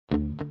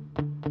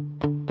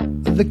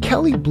The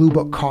Kelley Blue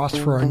Book cost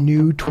for a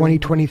new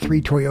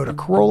 2023 Toyota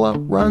Corolla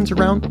runs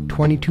around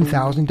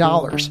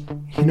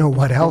 $22,000. You know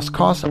what else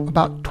costs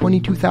about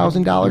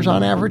 $22,000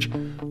 on average?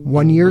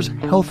 1 year's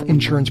health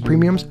insurance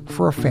premiums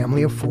for a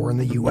family of 4 in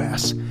the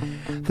U.S.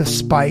 The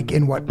spike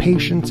in what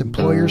patients,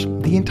 employers,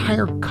 the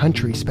entire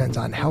country spends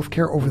on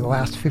healthcare over the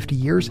last 50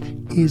 years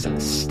is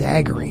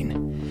staggering.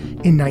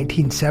 In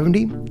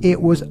 1970,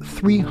 it was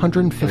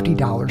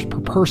 $350 per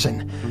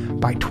person.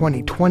 By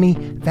 2020,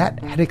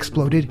 that had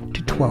exploded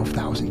to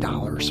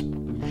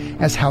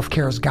 $12,000. As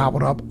healthcare has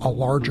gobbled up a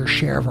larger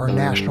share of our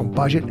national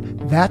budget,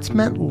 that's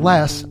meant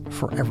less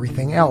for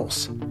everything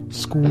else: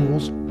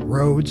 schools,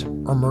 roads,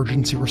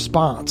 emergency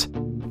response.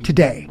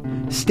 Today,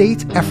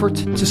 states'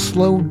 efforts to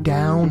slow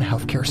down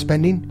healthcare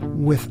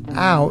spending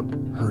without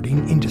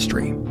hurting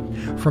industry.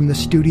 From the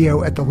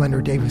studio at the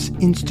Leonard Davis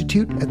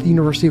Institute at the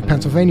University of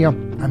Pennsylvania,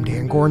 I'm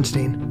Dan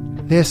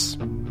Gorenstein. This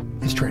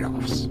is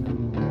Trade-Offs.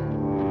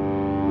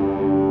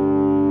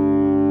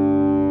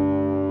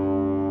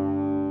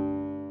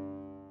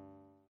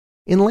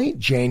 In late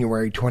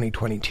January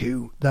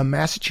 2022, the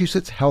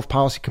Massachusetts Health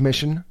Policy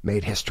Commission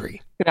made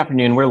history. Good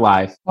afternoon. We're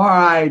live. All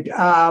right.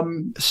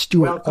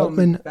 Stuart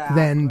Altman,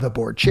 then the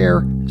board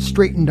chair,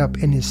 straightened up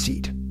in his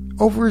seat.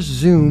 Over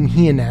Zoom,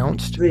 he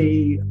announced,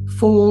 the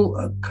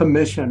full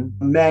commission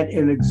met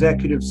in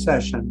executive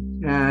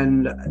session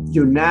and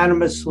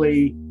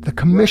unanimously... The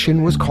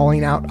commission was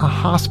calling out a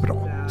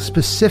hospital,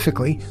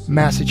 specifically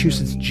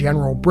Massachusetts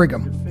General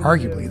Brigham,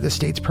 arguably the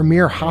state's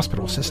premier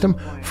hospital system,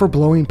 for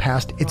blowing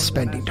past its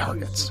spending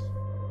targets.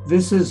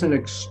 This is an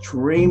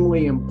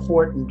extremely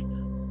important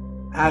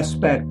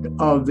aspect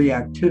of the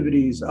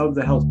activities of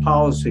the Health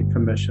Policy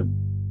Commission.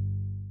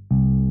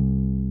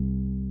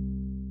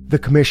 The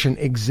commission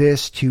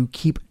exists to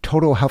keep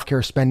total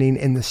healthcare spending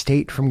in the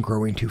state from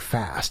growing too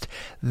fast.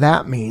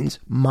 That means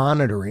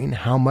monitoring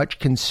how much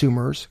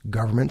consumers,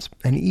 governments,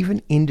 and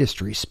even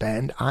industry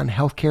spend on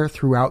healthcare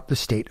throughout the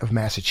state of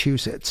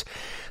Massachusetts.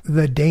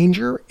 The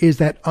danger is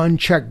that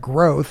unchecked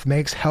growth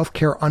makes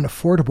healthcare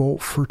unaffordable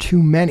for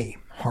too many,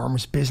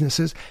 harms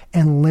businesses,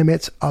 and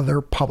limits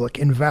other public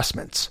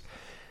investments.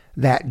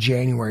 That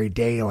January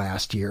day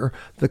last year,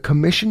 the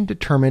commission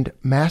determined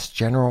Mass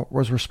General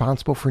was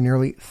responsible for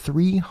nearly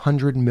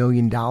 $300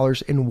 million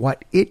in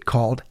what it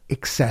called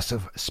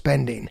excessive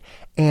spending,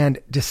 and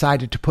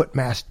decided to put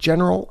Mass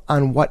General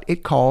on what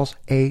it calls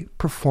a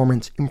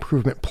performance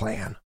improvement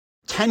plan.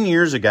 10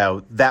 years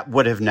ago, that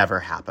would have never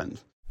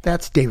happened.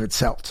 That's David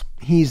Seltz.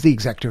 He's the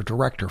executive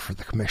director for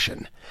the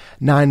commission.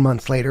 9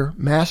 months later,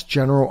 Mass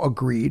General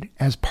agreed,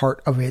 as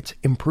part of its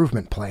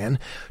improvement plan,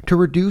 to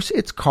reduce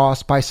its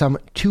costs by some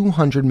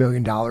 $200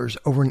 million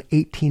over an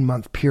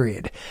 18-month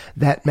period.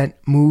 That meant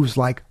moves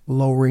like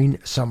lowering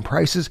some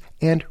prices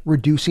and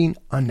reducing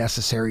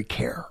unnecessary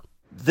care.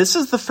 This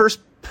is the first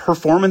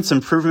performance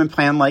improvement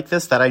plan like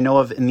this that I know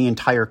of in the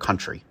entire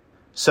country.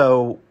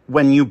 So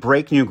when you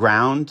break new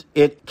ground,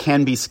 it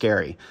can be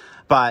scary.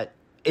 But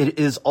it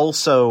is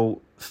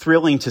also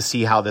thrilling to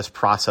see how this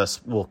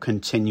process will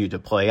continue to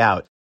play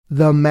out.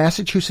 The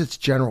Massachusetts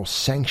General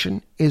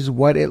Sanction is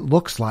what it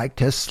looks like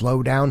to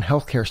slow down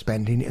healthcare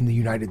spending in the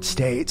United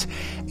States.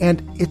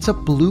 And it's a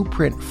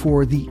blueprint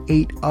for the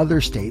 8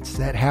 other states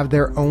that have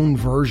their own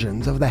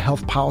versions of the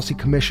Health Policy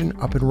Commission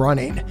up and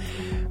running.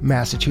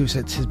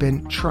 Massachusetts has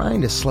been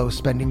trying to slow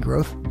spending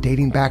growth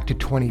dating back to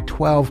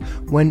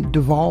 2012 when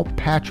Deval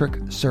Patrick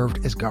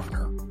served as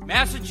governor.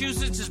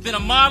 Massachusetts has been a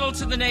model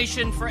to the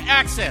nation for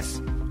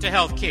access to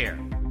health care.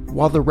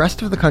 While the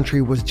rest of the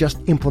country was just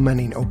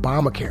implementing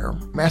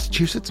Obamacare,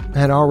 Massachusetts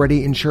had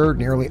already insured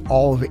nearly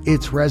all of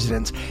its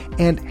residents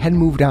and had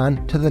moved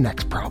on to the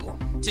next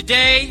problem.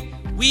 Today,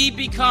 we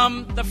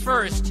become the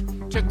first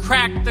to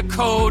crack the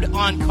code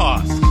on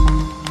cost.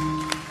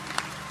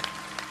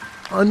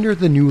 Under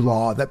the new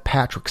law that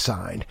Patrick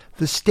signed,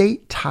 the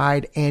state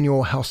tied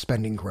annual health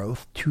spending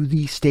growth to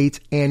the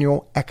state's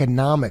annual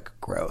economic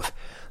growth.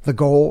 The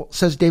goal,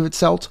 says David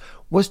Seltz,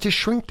 was to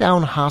shrink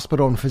down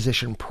hospital and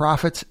physician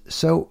profits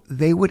so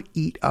they would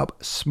eat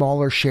up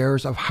smaller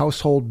shares of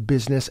household,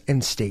 business,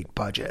 and state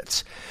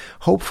budgets,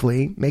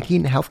 hopefully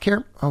making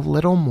healthcare a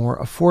little more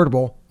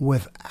affordable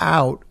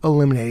without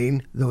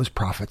eliminating those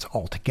profits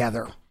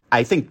altogether.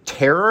 I think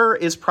terror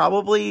is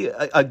probably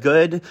a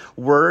good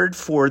word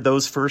for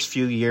those first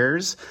few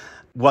years.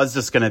 Was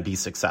this going to be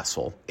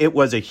successful? It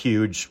was a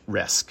huge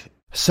risk.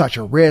 Such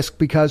a risk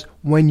because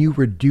when you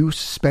reduce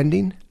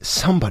spending,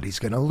 somebody's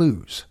going to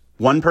lose.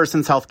 One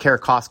person's healthcare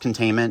cost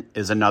containment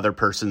is another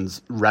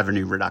person's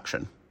revenue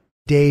reduction.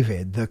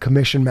 David, the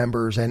commission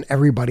members, and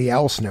everybody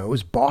else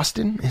knows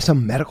Boston is a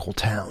medical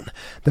town.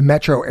 The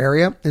metro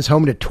area is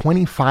home to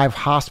 25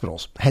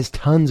 hospitals, has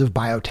tons of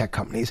biotech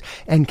companies,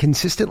 and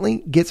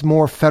consistently gets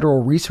more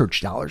federal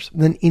research dollars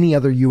than any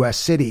other U.S.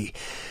 city.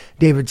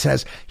 David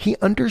says he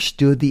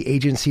understood the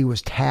agency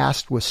was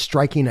tasked with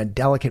striking a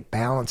delicate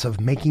balance of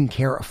making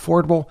care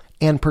affordable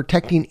and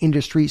protecting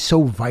industry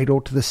so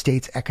vital to the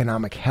state's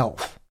economic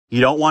health. You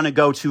don't want to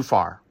go too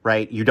far,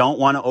 right? You don't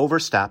want to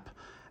overstep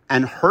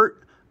and hurt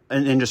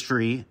an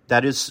industry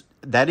that is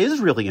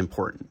really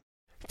important.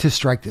 To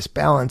strike this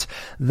balance,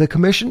 the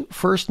commission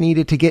first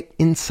needed to get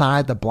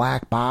inside the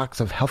black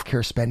box of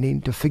healthcare spending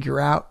to figure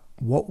out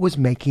what was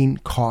making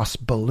costs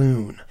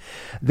balloon.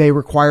 They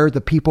required the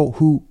people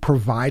who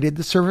provided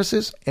the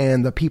services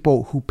and the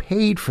people who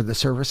paid for the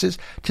services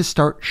to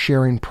start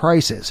sharing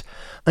prices.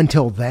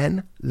 Until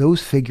then,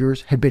 those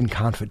figures had been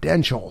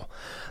confidential.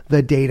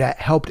 The data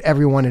helped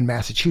everyone in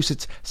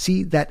Massachusetts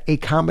see that a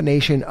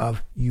combination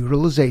of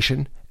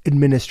utilization,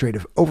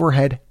 administrative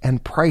overhead,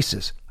 and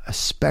prices,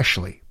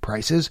 especially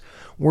prices,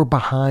 were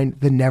behind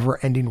the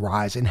never-ending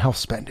rise in health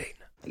spending.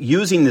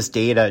 Using this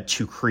data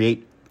to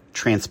create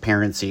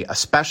transparency,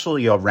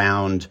 especially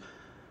around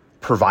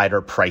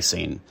provider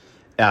pricing,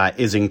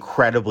 is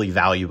incredibly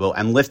valuable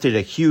and lifted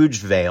a huge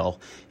veil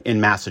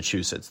in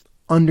Massachusetts.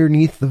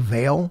 Underneath the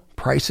veil,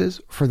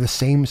 prices for the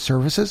same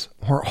services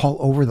were all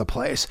over the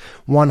place.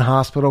 One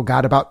hospital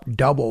got about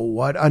double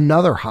what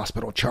another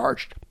hospital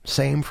charged.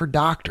 Same for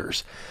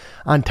doctors.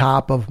 On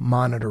top of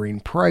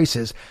monitoring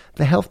prices,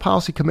 the Health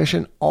Policy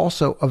Commission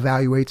also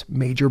evaluates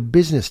major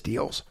business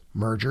deals,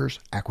 mergers,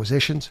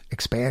 acquisitions,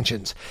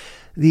 expansions.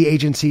 The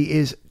agency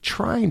is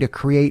trying to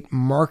create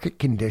market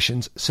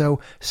conditions so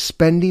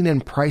spending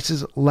and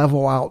prices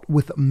level out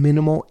with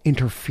minimal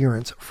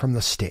interference from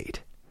the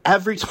state.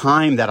 Every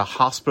time that a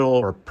hospital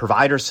or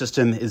provider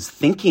system is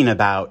thinking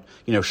about,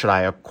 should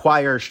I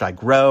acquire, should I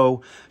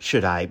grow,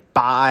 should I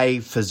buy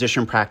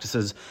physician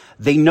practices,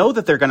 they know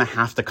that they're going to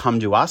have to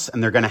come to us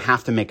and they're going to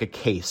have to make a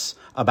case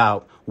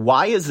about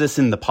why is this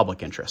in the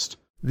public interest.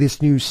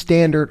 This new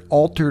standard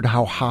altered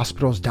how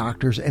hospitals,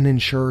 doctors, and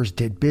insurers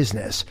did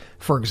business.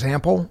 For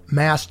example,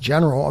 Mass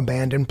General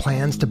abandoned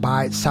plans to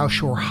buy South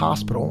Shore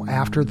Hospital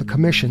after the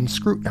commission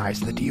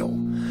scrutinized the deal.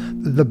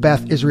 The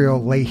Beth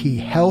Israel Lahey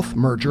Health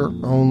merger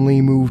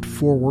only moved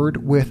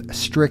forward with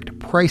strict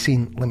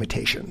pricing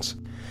limitations.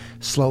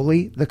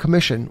 Slowly, the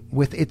commission,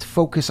 with its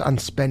focus on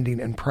spending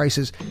and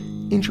prices,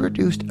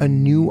 introduced a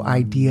new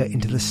idea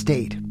into the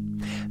state.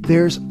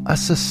 There's a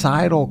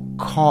societal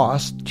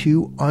cost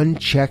to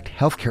unchecked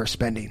healthcare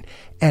spending,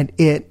 and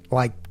it,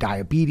 like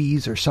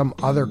diabetes or some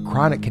other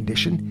chronic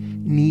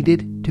condition,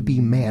 needed to be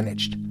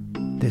managed.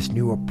 This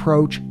new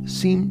approach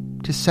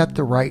seemed to set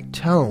the right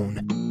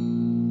tone.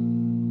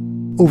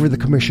 Over the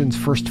commission's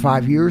first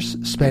 5 years,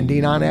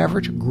 spending on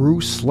average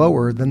grew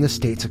slower than the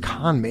state's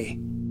economy.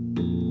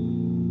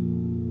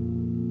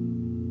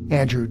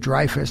 Andrew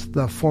Dreyfus,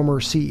 the former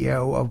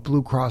CEO of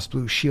Blue Cross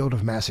Blue Shield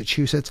of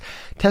Massachusetts,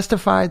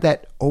 testified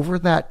that over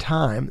that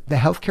time, the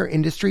healthcare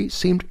industry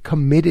seemed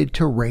committed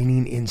to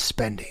reining in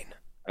spending.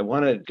 I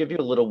want to give you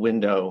a little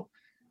window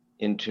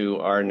into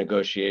our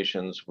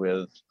negotiations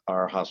with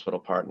our hospital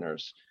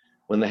partners.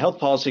 When the Health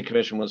Policy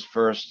Commission was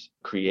first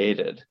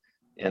created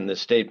and the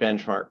state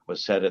benchmark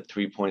was set at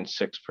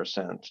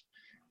 3.6%,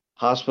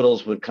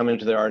 hospitals would come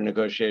into our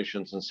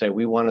negotiations and say,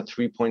 we want a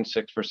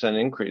 3.6%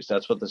 increase.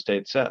 That's what the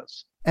state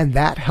says. And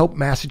that helped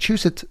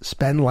Massachusetts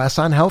spend less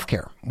on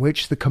healthcare,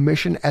 which the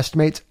commission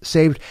estimates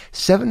saved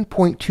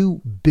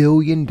 $7.2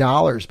 billion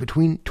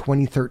between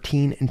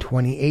 2013 and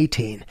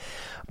 2018.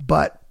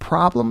 But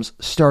problems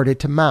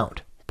started to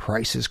mount.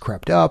 Prices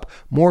crept up,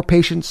 more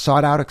patients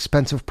sought out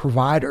expensive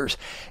providers,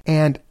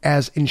 and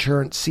as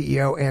insurance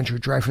CEO Andrew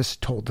Dreyfus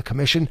told the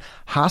commission,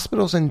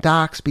 hospitals and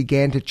docs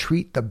began to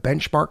treat the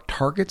benchmark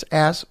targets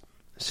as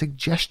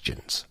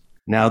suggestions.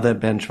 Now that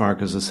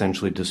benchmark is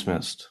essentially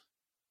dismissed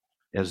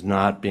as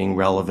not being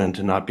relevant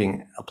and not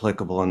being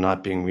applicable and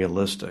not being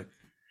realistic.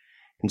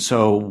 And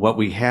so what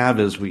we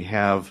have is we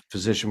have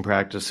physician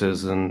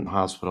practices and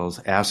hospitals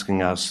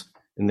asking us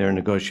in their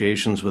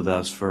negotiations with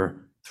us for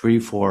 3,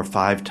 4,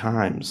 5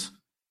 times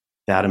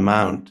that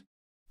amount.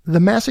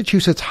 The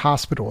Massachusetts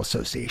Hospital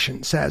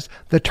Association says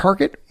the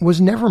target was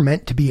never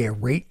meant to be a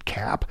rate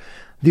cap.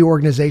 The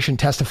organization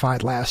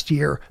testified last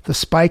year the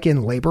spike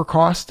in labor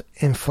costs,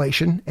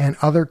 inflation, and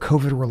other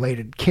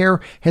COVID-related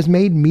care has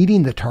made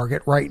meeting the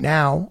target right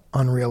now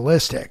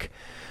unrealistic.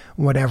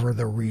 Whatever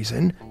the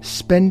reason,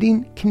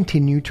 spending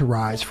continued to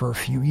rise for a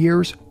few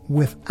years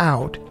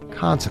without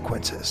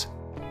consequences.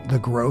 The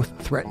growth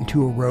threatened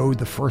to erode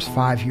the first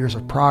 5 years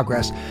of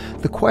progress.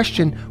 The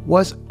question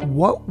was,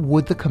 what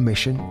would the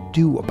commission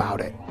do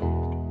about it?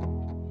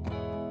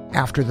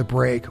 After the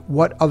break,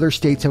 what other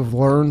states have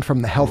learned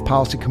from the Health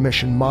Policy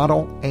Commission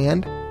model,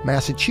 and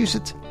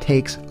Massachusetts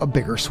takes a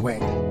bigger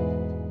swing.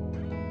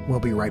 We'll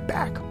be right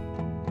back.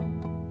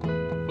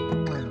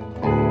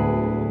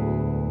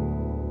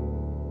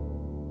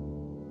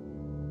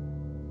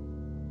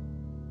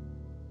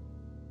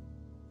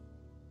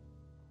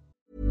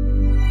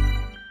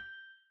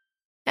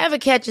 Ever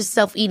catch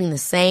yourself eating the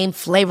same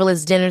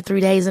flavorless dinner 3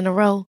 days in a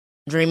row?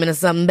 Dreaming of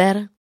something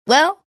better?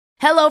 Well,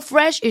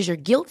 HelloFresh is your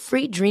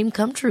guilt-free dream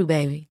come true,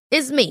 baby.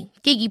 It's me,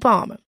 Keke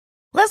Palmer.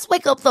 Let's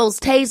wake up those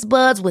taste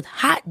buds with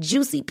hot,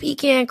 juicy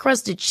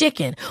pecan-crusted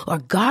chicken or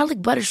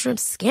garlic butter shrimp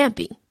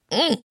scampi.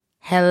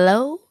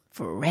 Hello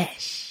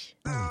Fresh.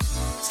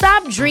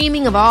 Stop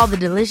dreaming of all the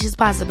delicious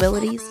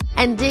possibilities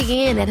and dig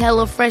in at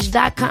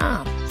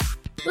HelloFresh.com.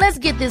 Let's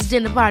get this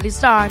dinner party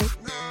started.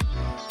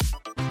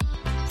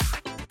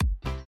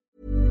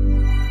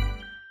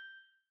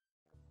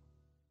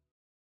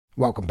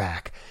 Welcome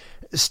back.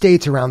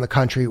 States around the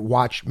country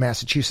watched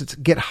Massachusetts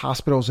get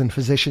hospitals and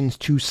physicians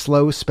to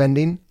slow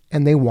spending,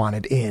 and they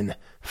wanted in.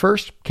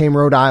 First came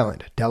Rhode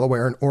Island,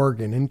 Delaware, and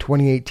Oregon in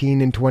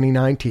 2018 and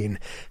 2019.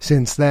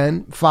 Since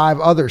then,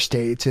 5 other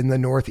states in the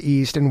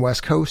Northeast and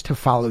West Coast have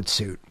followed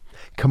suit.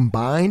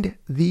 Combined,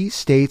 these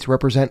states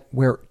represent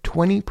where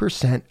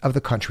 20% of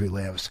the country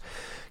lives.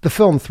 The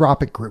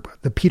Philanthropic Group,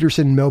 the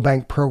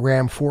Peterson-Milbank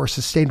Program for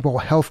Sustainable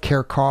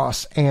Healthcare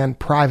Costs, and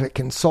private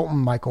consultant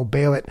Michael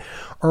Baylett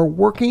are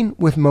working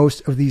with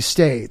most of these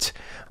states.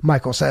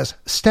 Michael says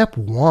step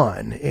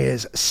 1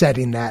 is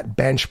setting that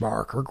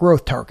benchmark or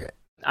growth target.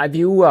 I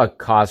view a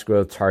cost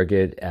growth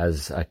target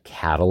as a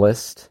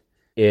catalyst.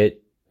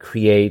 It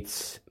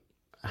creates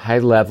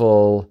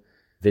high-level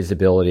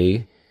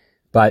visibility,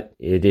 but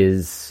it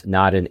is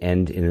not an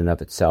end in and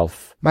of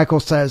itself. Michael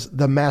says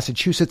the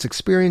Massachusetts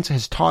experience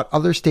has taught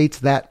other states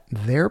that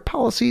their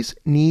policies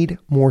need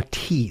more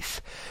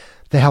teeth.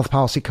 The Health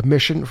Policy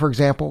Commission, for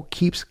example,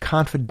 keeps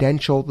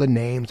confidential the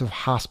names of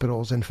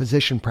hospitals and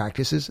physician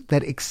practices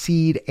that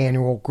exceed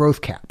annual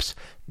growth caps.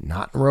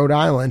 Not in Rhode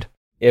Island.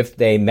 If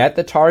they met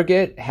the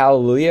target,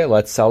 hallelujah,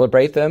 let's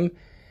celebrate them.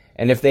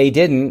 And if they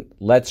didn't,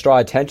 let's draw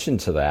attention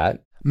to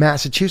that.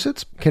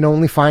 Massachusetts can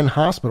only fine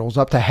hospitals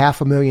up to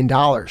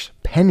 $500,000,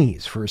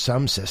 pennies for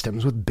some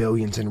systems with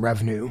billions in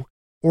revenue.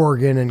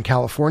 Oregon and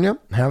California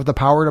have the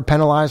power to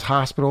penalize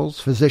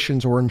hospitals,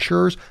 physicians, or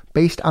insurers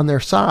based on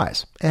their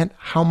size and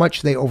how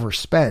much they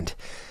overspent.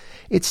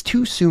 It's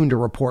too soon to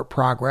report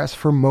progress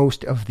for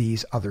most of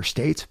these other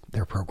states.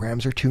 Their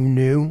programs are too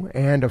new,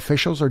 and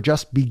officials are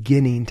just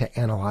beginning to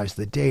analyze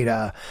the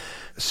data.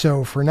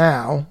 So for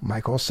now,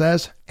 Michael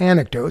says,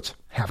 anecdotes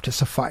have to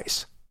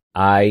suffice.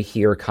 I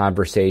hear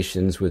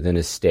conversations within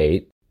a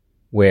state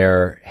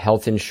where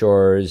health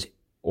insurers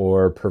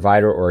or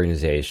provider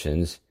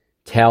organizations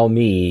tell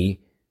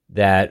me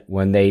that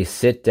when they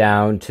sit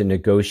down to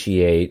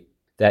negotiate,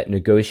 that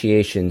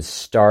negotiations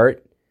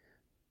start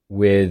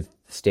with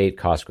state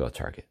cost growth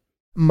target.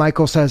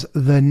 Michael says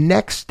the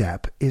next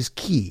step is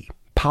key.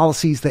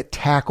 Policies that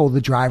tackle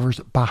the drivers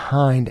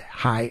behind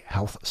high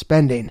health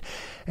spending.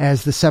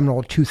 As the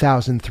seminal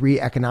 2003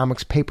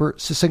 economics paper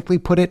succinctly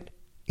put it,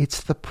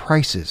 it's the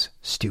prices,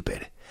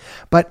 stupid.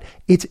 But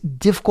it's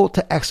difficult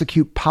to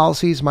execute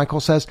policies, Michael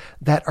says,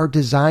 that are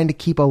designed to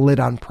keep a lid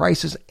on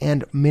prices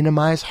and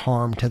minimize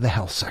harm to the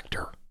health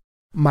sector.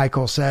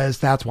 Michael says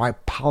that's why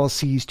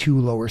policies to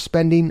lower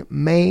spending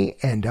may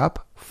end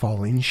up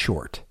falling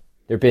short.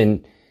 There have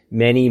been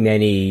many,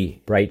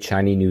 many bright,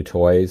 shiny new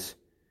toys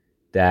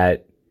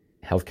that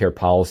healthcare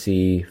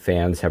policy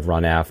fans have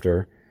run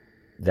after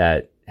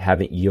that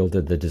haven't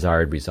yielded the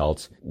desired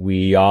results.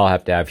 We all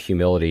have to have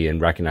humility and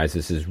recognize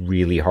this is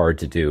really hard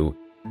to do.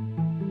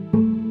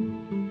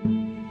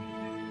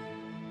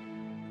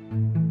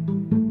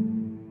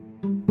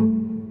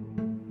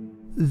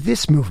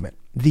 This movement,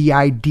 the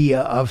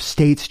idea of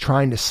states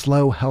trying to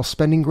slow health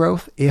spending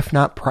growth, if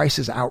not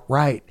prices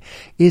outright,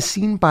 is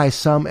seen by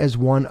some as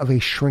one of a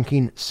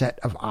shrinking set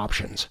of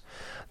options.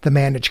 The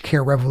managed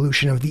care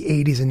revolution of the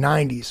 80s and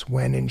 90s,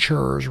 when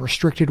insurers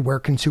restricted where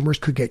consumers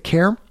could get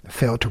care,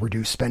 failed to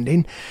reduce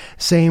spending.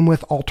 Same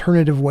with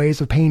alternative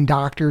ways of paying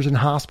doctors and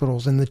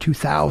hospitals in the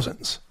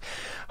 2000s.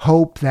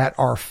 Hope that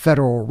our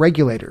federal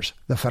regulators,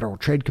 the Federal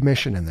Trade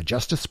Commission and the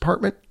Justice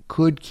Department,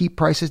 could keep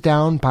prices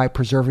down by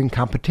preserving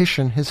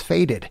competition has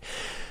faded.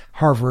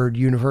 Harvard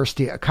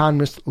University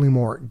economist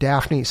Limor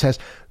Daphne says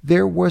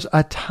there was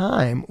a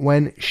time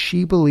when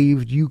she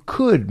believed you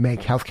could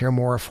make healthcare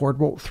more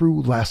affordable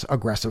through less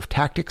aggressive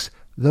tactics.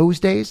 Those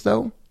days,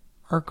 though,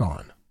 are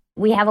gone.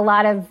 We have a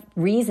lot of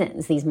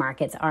reasons these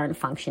markets aren't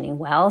functioning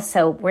well,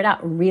 so we're not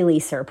really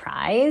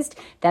surprised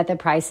that the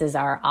prices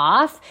are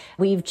off.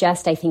 We've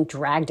just, I think,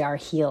 dragged our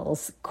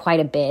heels quite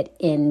a bit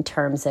in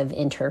terms of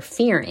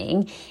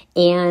interfering,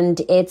 and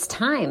it's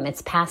time.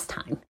 It's past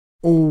time.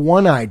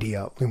 One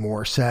idea,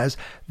 Limor says,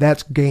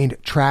 that's gained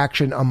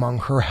traction among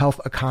her health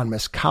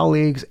economist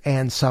colleagues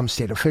and some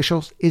state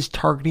officials is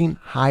targeting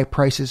high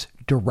prices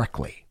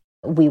directly.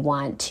 We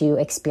want to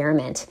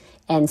experiment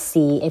and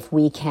see if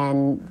we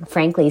can,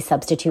 frankly,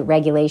 substitute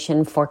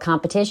regulation for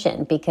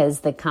competition,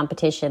 because the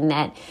competition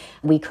that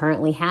we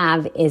currently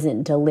have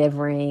isn't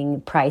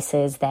delivering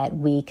prices that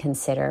we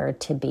consider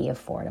to be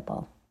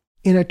affordable.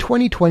 In a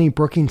 2020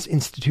 Brookings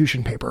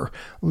Institution paper,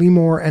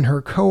 Limor and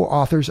her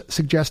co-authors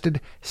suggested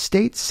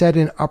states set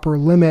an upper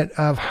limit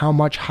of how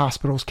much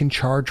hospitals can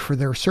charge for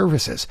their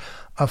services,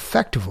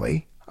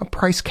 effectively a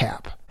price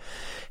cap.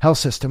 Health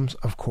systems,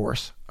 of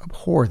course,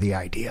 abhor the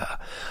idea.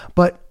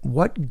 But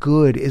what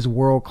good is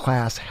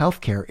world-class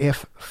healthcare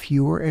if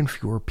fewer and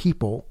fewer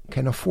people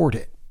can afford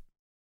it?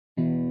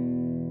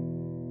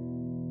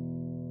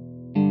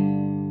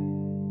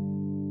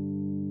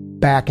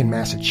 Back in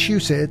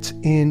Massachusetts,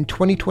 in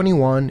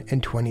 2021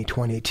 and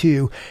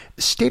 2022,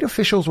 state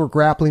officials were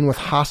grappling with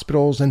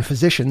hospitals and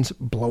physicians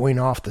blowing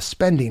off the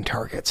spending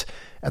targets.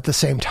 At the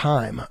same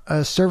time,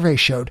 a survey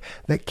showed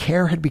that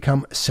care had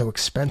become so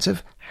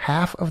expensive,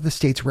 half of the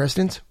state's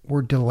residents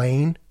were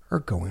delaying or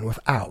going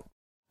without.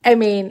 I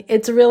mean,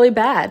 it's really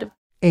bad.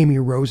 Amy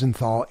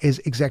Rosenthal is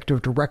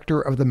executive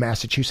director of the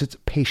Massachusetts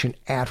patient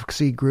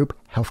advocacy group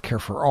Healthcare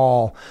for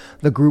All.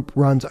 The group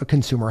runs a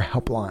consumer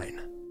helpline.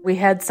 We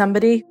had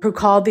somebody who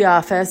called the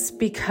office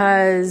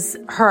because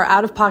her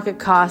out-of-pocket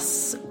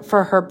costs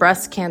for her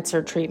breast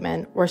cancer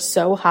treatment were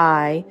so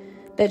high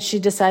that she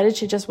decided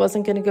she just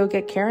wasn't going to go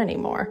get care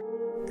anymore.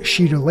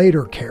 She delayed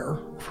her care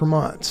for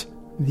months.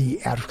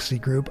 The advocacy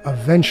group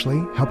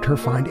eventually helped her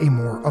find a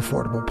more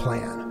affordable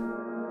plan.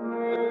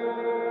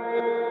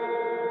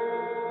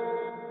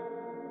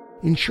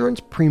 Insurance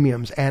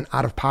premiums and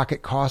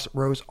out-of-pocket costs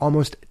rose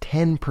almost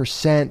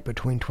 10%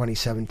 between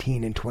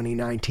 2017 and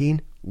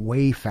 2019,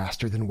 way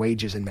faster than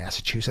wages in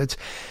Massachusetts.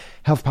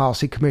 Health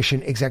Policy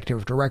Commission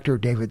Executive Director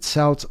David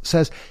Seltz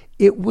says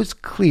it was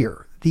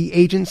clear the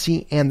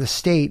agency and the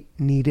state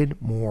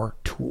needed more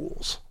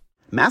tools.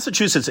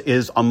 Massachusetts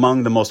is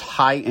among the most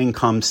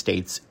high-income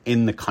states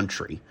in the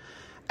country.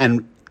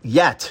 And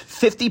yet,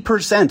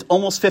 50%,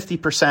 almost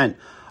 50%,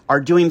 are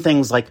doing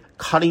things like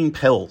cutting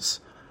pills,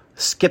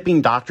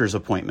 skipping doctor's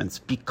appointments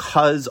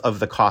because of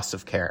the cost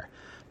of care.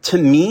 To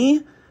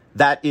me,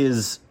 that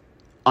is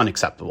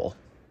unacceptable.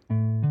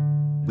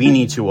 We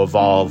need to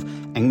evolve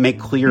and make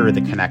clearer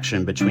the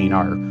connection between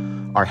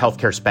our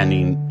healthcare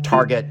spending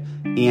target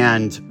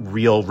and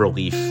real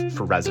relief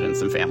for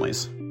residents and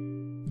families.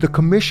 The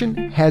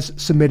commission has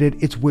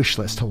submitted its wish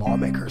list to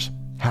lawmakers.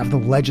 Have the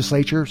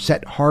legislature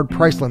set hard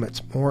price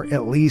limits, or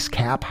at least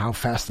cap how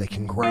fast they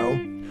can grow.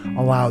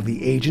 Allow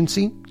the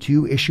agency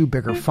to issue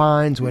bigger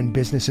fines when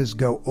businesses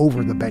go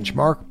over the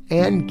benchmark,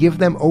 and give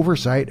them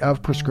oversight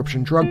of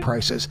prescription drug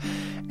prices.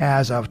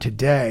 As of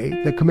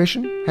today, the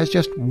commission has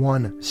just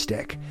one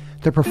stick,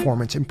 the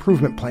Performance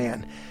Improvement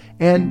Plan,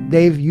 and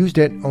they've used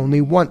it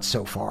only once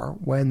so far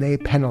when they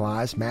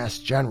penalized Mass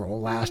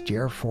General last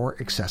year for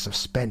excessive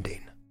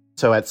spending.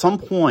 So at some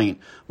point,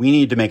 we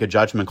need to make a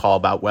judgment call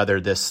about whether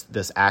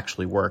this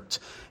actually worked.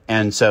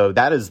 And so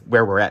that is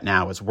where we're at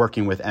now, is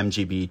working with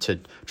MGB to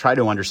try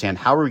to understand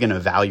how are we going to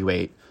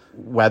evaluate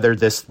whether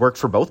this worked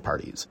for both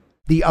parties.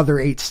 The other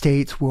 8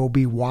 states will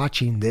be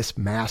watching this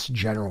Mass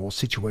General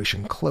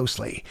situation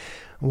closely.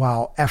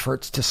 While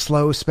efforts to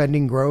slow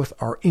spending growth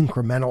are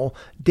incremental,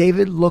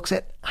 David looks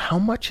at how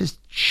much has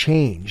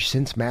changed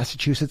since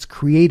Massachusetts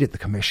created the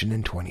commission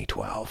in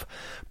 2012.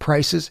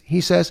 Prices,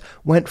 he says,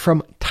 went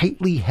from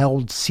tightly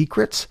held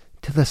secrets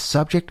to the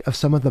subject of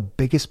some of the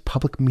biggest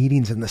public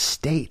meetings in the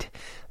state.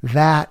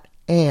 That,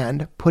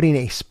 and putting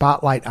a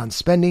spotlight on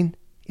spending,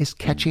 is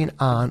catching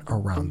on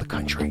around the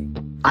country.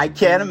 I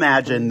can't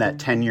imagine that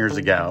 10 years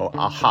ago,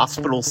 a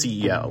hospital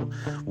CEO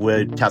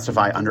would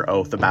testify under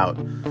oath about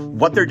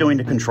what they're doing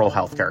to control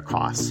healthcare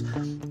costs,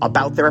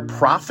 about their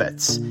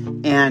profits,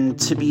 and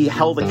to be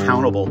held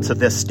accountable to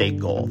this state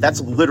goal. That's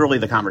literally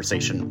the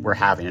conversation we're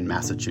having in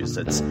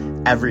Massachusetts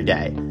every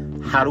day.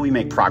 How do we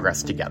make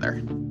progress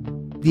together?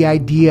 The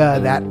idea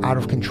that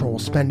out-of-control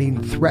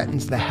spending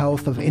threatens the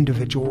health of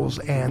individuals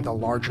and the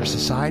larger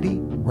society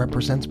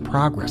represents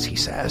progress, he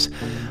says.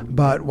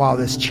 But while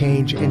this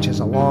change inches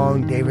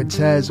along, David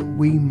says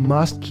we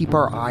must keep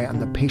our eye on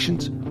the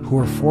patients who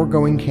are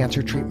foregoing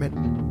cancer treatment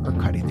or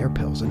cutting their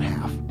pills in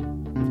half.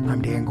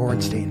 I'm Dan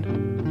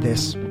Gorenstein.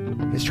 This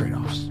is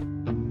Trade-Offs.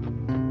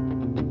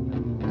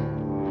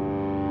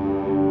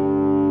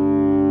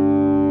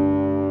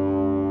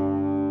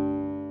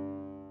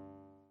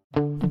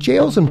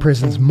 Jails and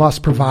prisons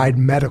must provide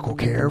medical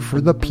care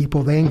for the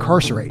people they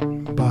incarcerate.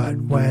 But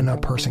when a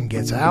person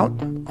gets out,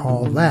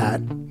 all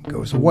that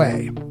goes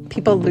away.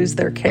 People lose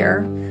their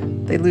care,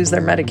 they lose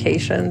their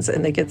medications,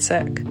 and they get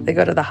sick. They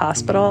go to the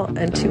hospital,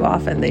 and too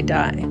often they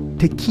die.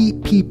 To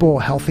keep people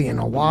healthy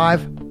and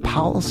alive,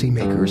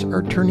 policymakers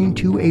are turning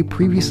to a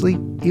previously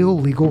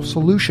illegal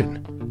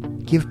solution.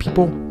 Give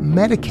people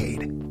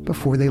Medicaid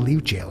before they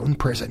leave jail and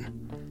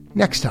prison.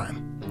 Next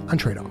time on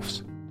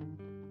Trade-Offs.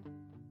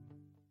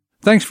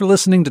 Thanks for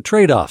listening to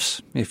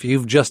Trade-Offs. If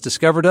you've just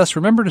discovered us,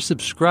 remember to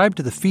subscribe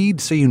to the feed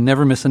so you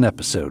never miss an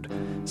episode.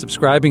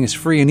 Subscribing is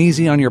free and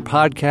easy on your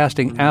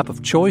podcasting app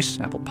of choice,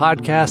 Apple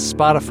Podcasts,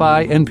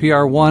 Spotify,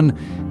 NPR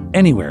One,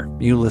 anywhere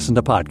you listen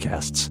to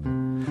podcasts.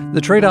 The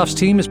Trade-Offs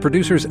team is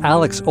producers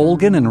Alex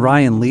Olgin and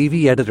Ryan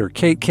Levy, editor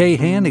Kate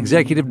Cahan,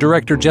 executive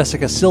director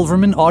Jessica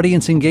Silverman,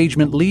 audience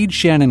engagement lead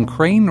Shannon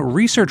Crane,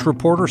 research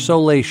reporter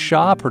Soleil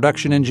Shah,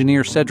 production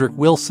engineer Cedric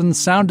Wilson,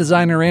 sound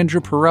designer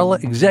Andrew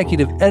Perella,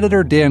 executive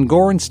editor Dan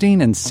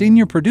Gorenstein, and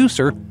senior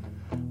producer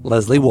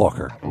Leslie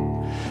Walker.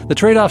 The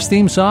Trade-Offs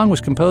theme song was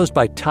composed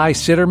by Ty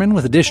Sitterman,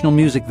 with additional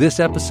music this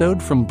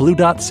episode from Blue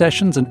Dot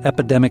Sessions and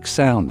Epidemic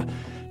Sound.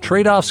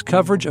 Trade-Offs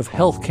coverage of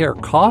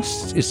healthcare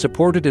costs is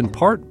supported in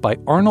part by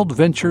Arnold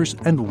Ventures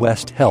and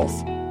West Health.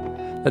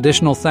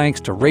 Additional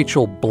thanks to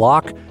Rachel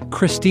Block,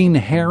 Christine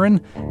Herron,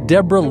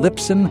 Deborah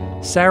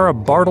Lipson, Sarah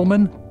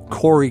Bartleman,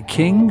 Corey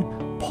King,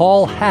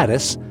 Paul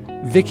Haddis,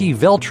 Vicky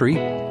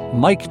Veltri,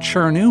 Mike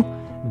Chernew,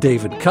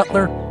 David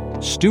Cutler,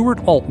 Stuart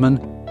Altman,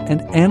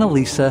 and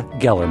Annalisa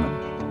Gellerman.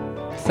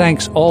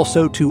 Thanks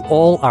also to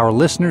all our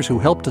listeners who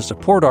helped to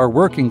support our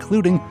work,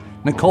 including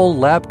Nicole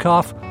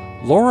Labkoff,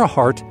 Laura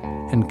Hart,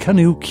 and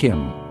Kanu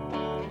Kim.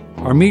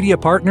 Our media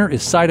partner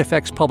is Side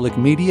Effects Public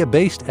Media,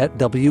 based at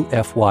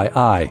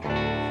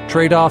WFYI.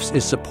 Trade-Offs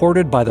is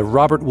supported by the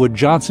Robert Wood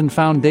Johnson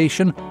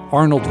Foundation,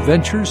 Arnold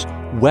Ventures,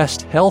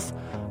 West Health,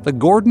 the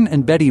Gordon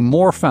and Betty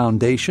Moore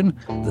Foundation,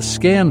 the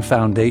SCAN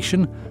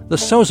Foundation, the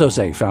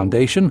Sozoze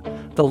Foundation,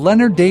 the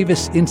Leonard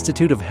Davis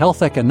Institute of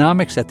Health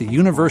Economics at the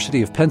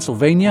University of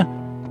Pennsylvania,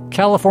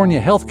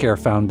 California Healthcare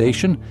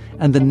Foundation,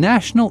 and the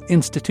National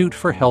Institute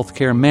for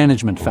Healthcare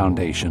Management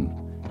Foundation.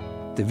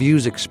 The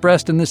views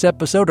expressed in this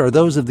episode are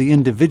those of the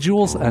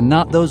individuals and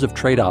not those of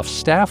Trade-Off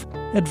staff,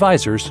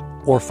 advisors,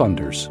 or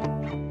funders.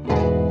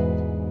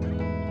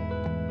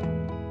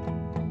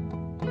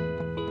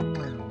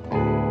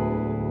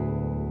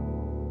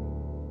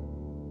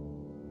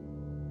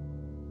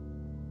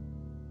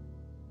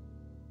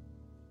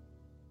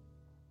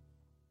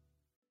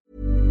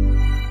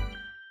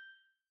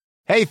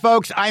 Hey,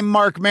 folks, I'm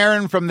Mark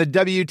Maron from the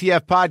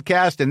WTF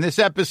Podcast, and this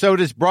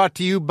episode is brought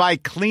to you by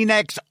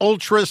Kleenex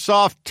Ultra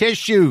Soft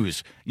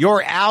Tissues,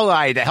 your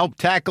ally to help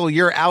tackle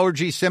your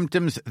allergy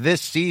symptoms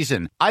this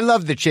season. I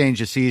love the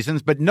change of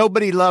seasons, but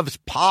nobody loves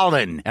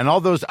pollen and all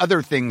those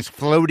other things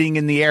floating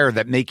in the air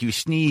that make you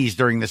sneeze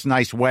during this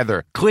nice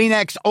weather.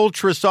 Kleenex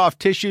Ultra Soft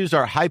Tissues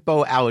are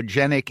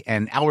hypoallergenic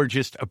and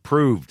allergist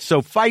approved,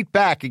 so fight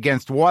back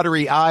against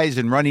watery eyes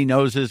and runny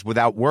noses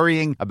without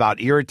worrying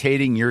about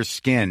irritating your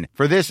skin.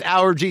 For this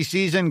allergy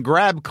season,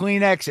 grab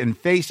Kleenex and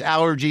face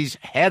allergies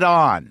head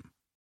on.